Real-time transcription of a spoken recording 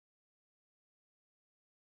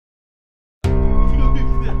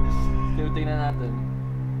tingnan natin.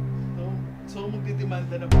 So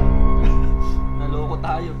magdidemanda na po. Naloko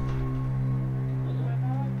tayo.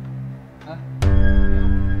 Ha?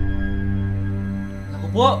 Naku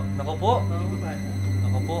po! Naku po!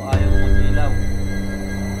 Naku po, ayaw ko mag-ilaw.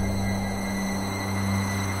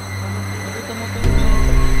 Nakita mo ito yung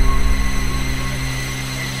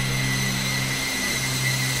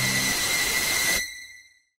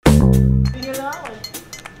Tingnan na ako.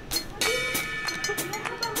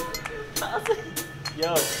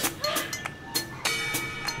 Yo!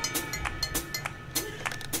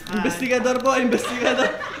 Investigador po,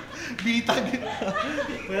 investigador. Bitag.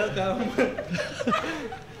 Welcome.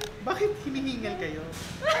 Bakit hinihingal kayo?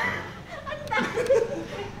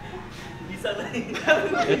 Hindi sanay.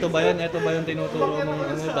 Ito ba yan? Ito ba yung tinuturo mong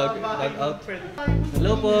ano, bag out?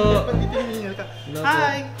 Hello po! Bakit hinihingal ka? Hello po.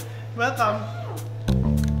 Hi! Welcome.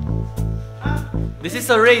 This is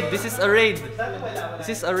a raid! This is a raid! This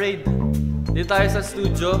is a raid! Dito tayo sa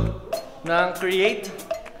studio ng Cre8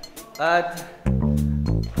 at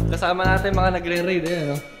kasama natin mga nagre-raid.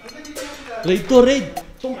 Ayan, no? Raid to raid!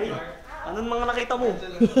 Anong mga nakita mo?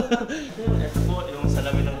 Ito po, yung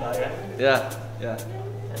salamin ng bayan. Yeah, yeah.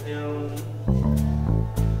 Ito yung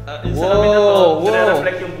salamin na to,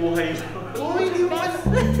 nire-reflect yung buhay mo. Uy, di mo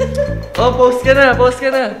Oh, post ka na! Post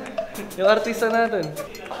ka na! Yung artista natin.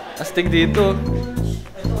 Astig dito.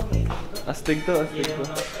 Astig to, astig to.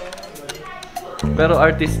 Pero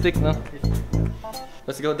artistic, no?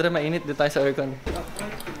 Let's go, Dre, mainit. Dito tayo sa aircon.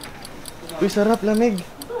 Uy, sarap, lamig.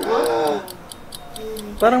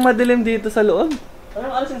 Parang madilim dito sa loob.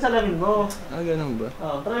 Anong alas yung salamin mo? Ah, ganun ba?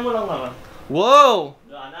 Try mo lang naman. Wow!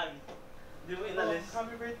 Luanag. Hindi mo inalis.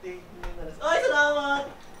 Happy birthday. Ay, salamat!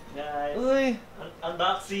 Guys. Uy!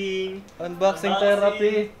 Unboxing! Unboxing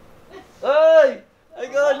therapy! Uy!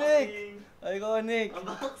 Iconic! Iconic!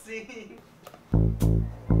 Unboxing!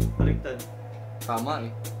 Baliktad. Tama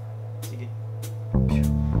eh. Sige.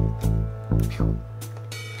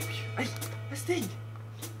 Ay! Astig!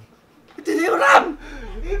 Ito na yung RAM!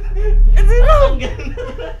 Ito yung RAM!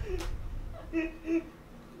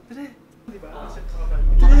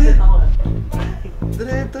 Dre!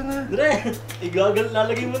 Dre, ito na! Dre! Igagal,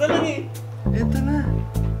 lalagay mo na lang eh! Ito na!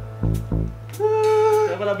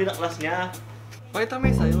 Kaya pala binaklas niya. Pakita mo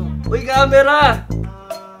yung sa'yo. Uy, camera!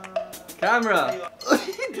 Camera!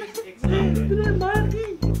 Dre,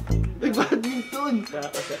 Marky! Uy, badminton!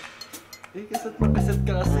 Kakaset. Eh, kaset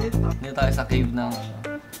ka kasi. Dito tayo sa cave ng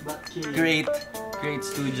Cre8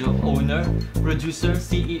 Studio owner, producer,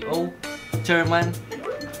 CEO, chairman,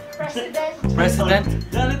 President.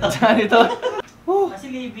 Janitor. Kasi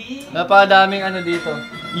Libby. Napakadaming ano dito.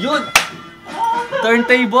 Yun!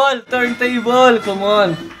 Turntable! Turntable! Come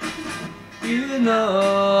on! You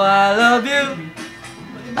know I love you.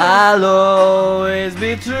 I'll always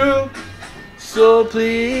be true. So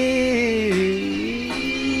please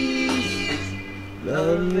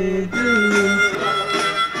love me do.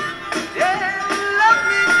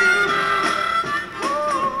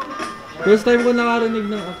 First time ko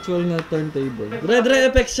nakarinig ng actual na turntable. Dre,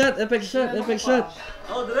 effect shot, effect shot, effect shot.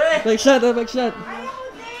 Oh, Dre! Effect shot, effect shot.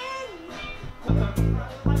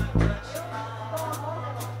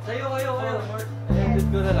 Kayo. Edit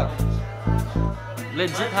ko na lang.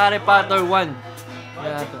 Legit Harry Potter 1.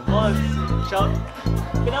 Kaya ito. Oh, shout.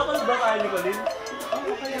 Pinapanood ba tayo ni Colin?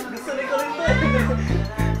 Gusto ni Colin to eh.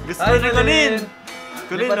 Gusto ni Colin!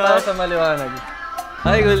 Colin, Lipat tayo sa maliwanag.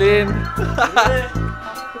 Hi, Colin!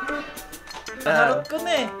 Harap ko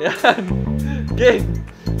na eh. Yan. Game.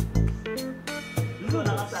 Gusto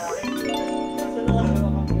na ka sa akin.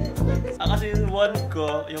 Kasi yung one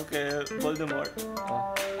ko, yung kay Voldemort.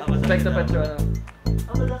 Expect the petro na.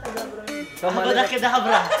 Abada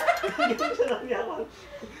kedabra!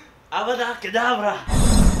 Abada kedabra!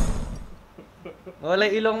 Wala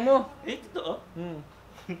yung ilong mo. Eh, totoo?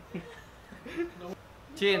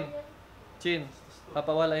 Chin.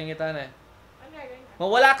 Papawala yung ngita na eh.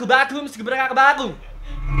 Mawala ko bakum, sigubra ka bakum!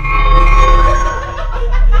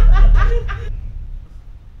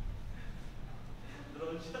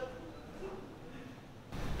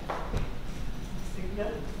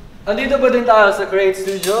 Andito pa din tayo sa Cre8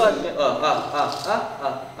 Studio at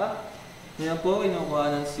Yan po,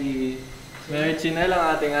 inukuha ng si Mary Chinel,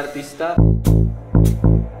 ang ating artista.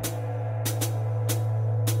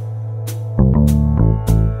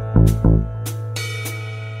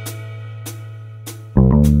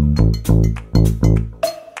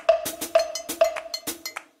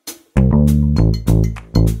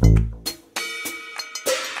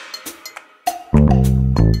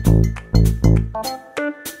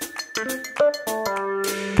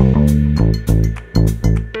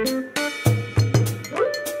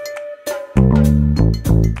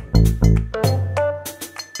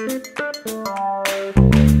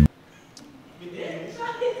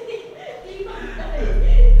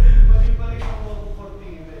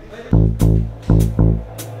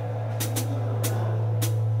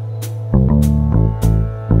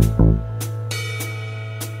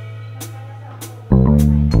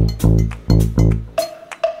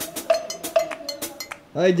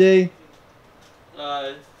 Hi, Jay!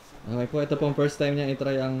 Ay. Okay po, ito pong first time niya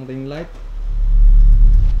itry ang ring light.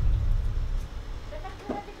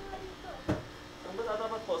 Ang ba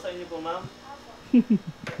tatapat po sa inyo po, ma'am?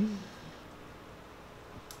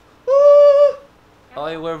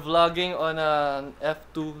 Okay, we're vlogging on an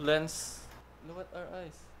f2 lens. Look at our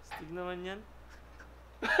eyes. Stig naman yan.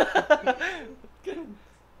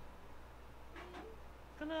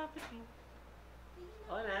 Kanapit mo.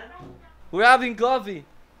 Okay na? We're having coffee!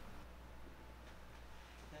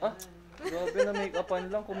 Ah, grabe na make-upan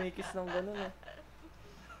lang, kumikis ng gano'n eh.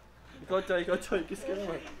 Ikaw, Choy, kiss ka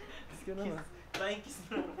naman. Kiss ka naman. Flying kiss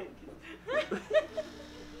na naman.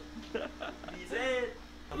 Visit!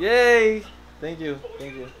 Yay! Thank you.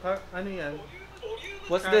 Ano yan?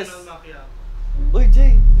 What's this? Caramel macchiato. Uy,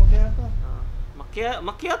 Jay, macchiato.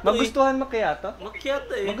 Macchiato Magustuhan macchiato?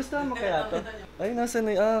 Macchiato eh. Magustuhan macchiato? Ay, nasa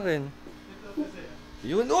na yung akin?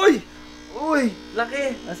 Yun, uy! Uy!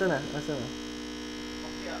 Laki! Asa na? Okay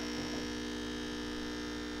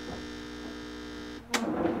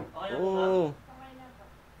na po, ma'am? Oh!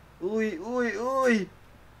 Uy!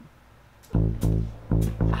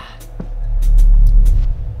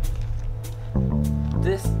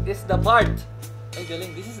 This is the part! Ay,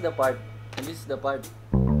 galing. This is the part. And this is the part.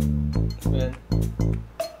 Ayan.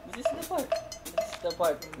 This is the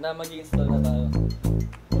part na mag-i-install na tayo.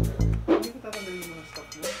 Hindi ko tatanggalin yung mga stock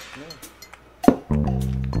mo.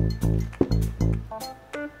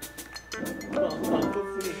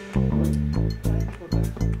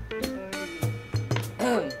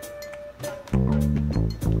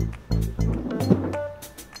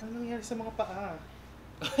 Ano nangyari sa mga paa?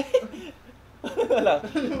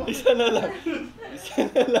 Isa na lang.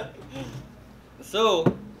 So,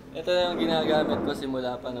 ito na yung ginagamit ko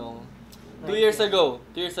simula pa nung 2 years ago.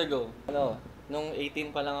 Ano, nung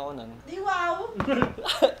 18 pa lang ako nun. Di wow!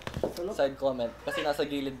 Side comment. Kasi nasa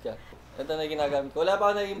gilid ka. Ito na yung ginagamit ko. Wala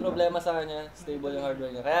pa ako naging problema sa kanya. Stable yung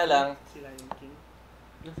hardware niya. Kaya lang, Sila yung king.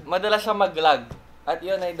 madalas siya mag-lag. At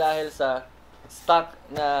yun ay dahil sa stock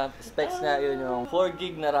na specs na yun yung 4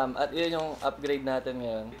 gig na RAM. At yun yung upgrade natin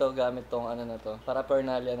ngayon. Ito gamit tong ano na to.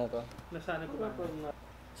 Paraphernalia na to. Nasaan ko ba?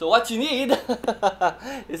 So what you need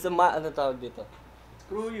is a ano tawag dito?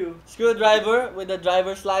 Screw you. Screwdriver with a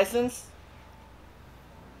driver's license.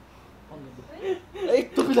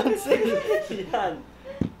 Ay, tulansin! Yan.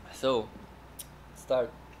 So,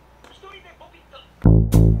 start.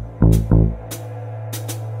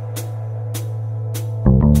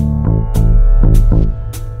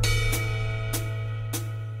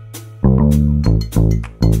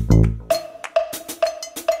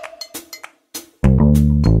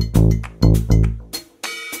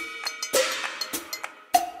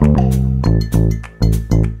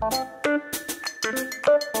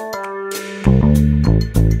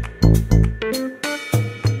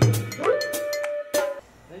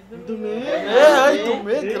 Dumi! Ay,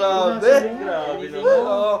 dumi! Grabe! Grabe naman.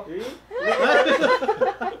 Oo.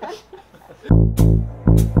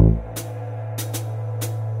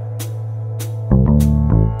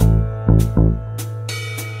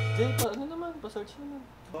 Jay, ano naman? Pa-search naman.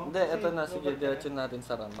 Hindi, eto na. Sige, diretso natin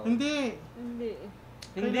sa RAM. Hindi!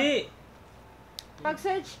 Hindi.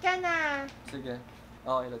 Mag-search ka na. Sige.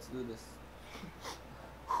 Okay, let's do this.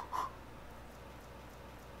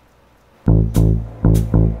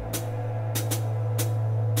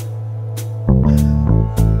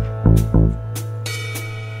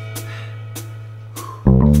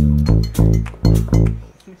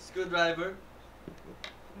 Screwdriver.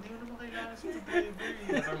 Hindi mo naman kailangan sa driver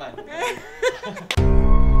eh. Never mind.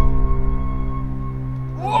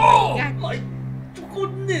 Oh my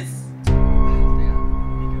goodness!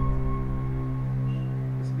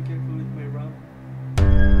 Just be careful with my RAM.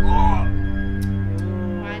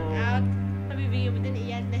 One out. Nabibigyan mo din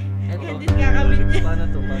iyan na. Eto. Yan din kakabit niya. Paano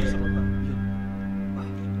to? Paano to?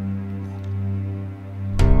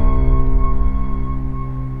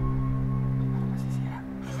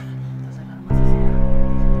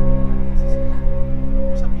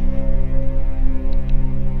 Sabihin.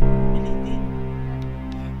 Pilitin.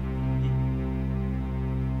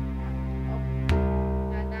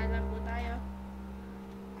 Dadaan po tayo.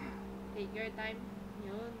 Take your time.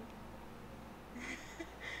 Yun.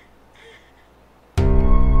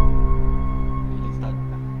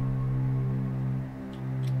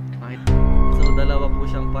 So, dalawa po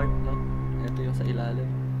siyang part, no? Ito yung sa ilalim.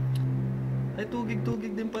 Ay,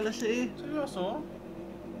 tugig-tugig din pala siya eh. Seryoso?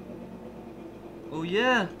 Oh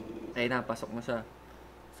yeah! Ay, napasok na siya.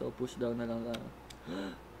 So, push down na lang tayo.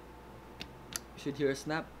 Should hear a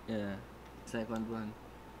snap? Yeah. Second one.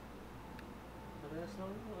 Parehas lang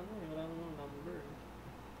yung ano, walang number.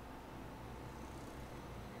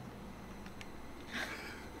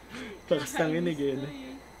 Lakas ng inig yun.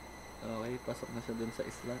 Okay, pasok na siya dun sa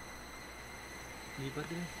slot. Hindi pa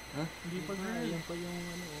din. Ha? Hindi pa din. Yan pa yung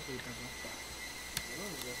ano, okay pa.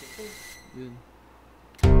 Yun.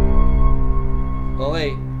 Okay.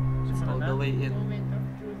 It's all the way in. Moment of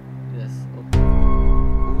truth. Yes. Okay.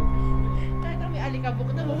 Kahit may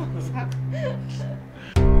alikabok na bumagsak.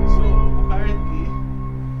 So, apparently,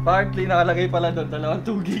 Partly nakalagay pala doon,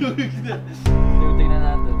 2 gig. Tingnan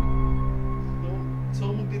natin. so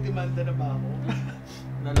magdidemanda na ba ako?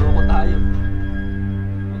 Naloko tayo.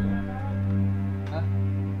 Ha?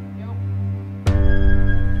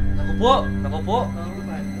 Naku po! Naku po!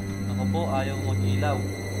 Naku po, ayaw mag-ilaw.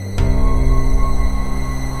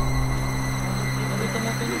 Ano ito mo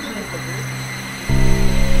pinag-ilaw?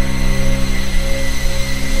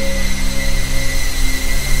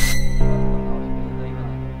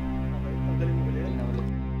 Tanggalin mo ulit.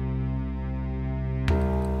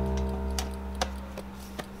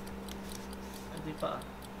 Hindi pa.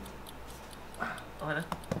 Okay na?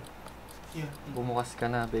 Yeah. Bumukas ka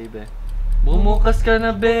na, baby. Bumukas ka na,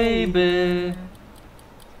 baby!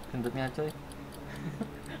 Pindot nga, Choy.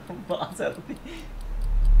 Baka sarti.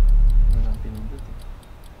 Ano lang pinindot eh.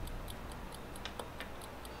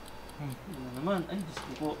 Ano naman? Ay, Diyos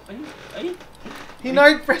ko po. Ay!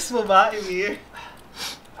 Hinard press mo ba, Emir?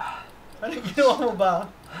 Ano ginawa mo ba?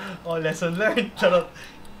 Oh, lesson learned. Charot.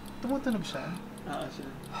 Tumutunog siya. Siya.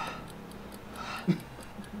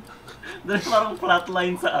 Dahil parang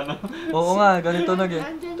flatline sa ano. Oo nga, ganito nag eh.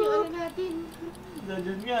 Andyan yung ano natin.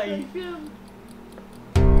 Diyan nga eh. Film.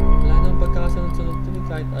 Wala nang pagkakasunod-sunod to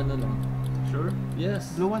kahit ano lang. Sure?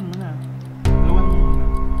 Yes. Blowan mo na. Blowan mo muna.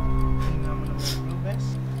 Tingnan mo na mo. Blue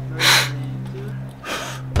best.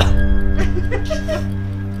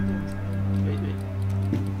 Wait.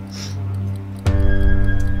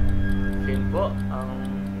 Fail po ang...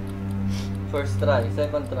 First try,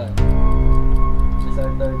 second try. This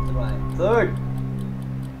our third try. Third!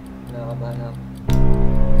 Nakakabahan ako.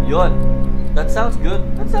 Yun! That sounds good.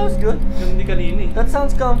 That sounds good. Yung hindi kanina eh. That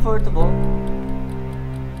sounds comfortable.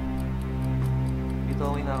 Dito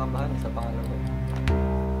ako kinakabahan sa pangalawa.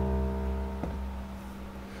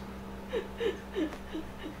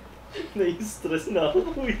 Nai-stress na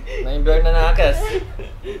ako. Uy. Na-imblur na nakas.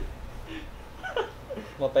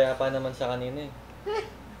 Mapayapa naman siya kanina eh.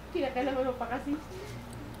 Kinakalaman mo pa kasi.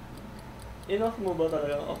 In-off mo ba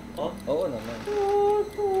talaga? Off? Oo naman.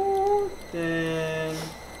 Then...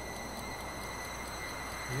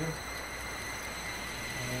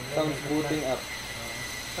 Sounds booting up.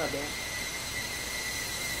 Sabi.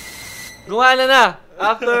 Gumana na!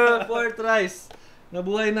 After 4 tries.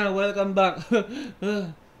 Nabuhay na. Welcome back.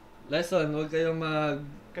 Lesson, huwag kayong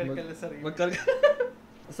Karikal na sarili.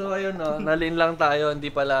 So ayun no, nalin lang tayo.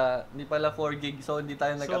 Hindi pala 4 gig. So hindi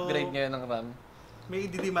tayo nag-upgrade ngayon ng RAM. May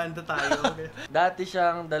ididemanda tayo. Dati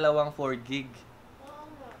siyang 4 gig.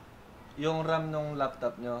 Yung RAM nung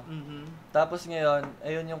laptop nyo. Tapos ngayon,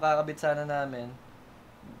 ayun yung kakabit sana namin.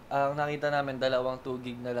 Ang nakita namin, 2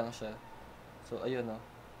 gig na lang siya. So ayun no.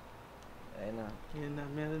 Ayun na. Yan na,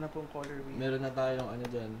 meron na pong color wheel. Meron na tayong ano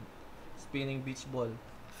dyan, spinning beach ball.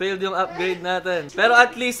 Failed yung upgrade natin. Pero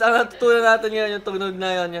at least, ang natutunan natin ngayon, yung tunog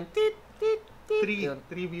na yun, yung tit, tit, tit. 3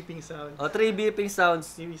 beeping sounds. O, 3 beeping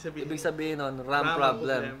sounds. Ibig sabihin nun, RAM ang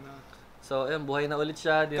problem. problema. So, ayun, buhay na ulit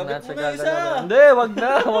siya. Di na Kabit siya mo na isa! gagalaw. Hindi, wag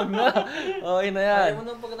na. Okay na yan. Ayaw mo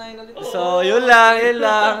nang pagkanahin ulit. So, yun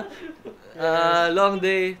lang. Long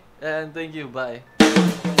day. And thank you. Bye.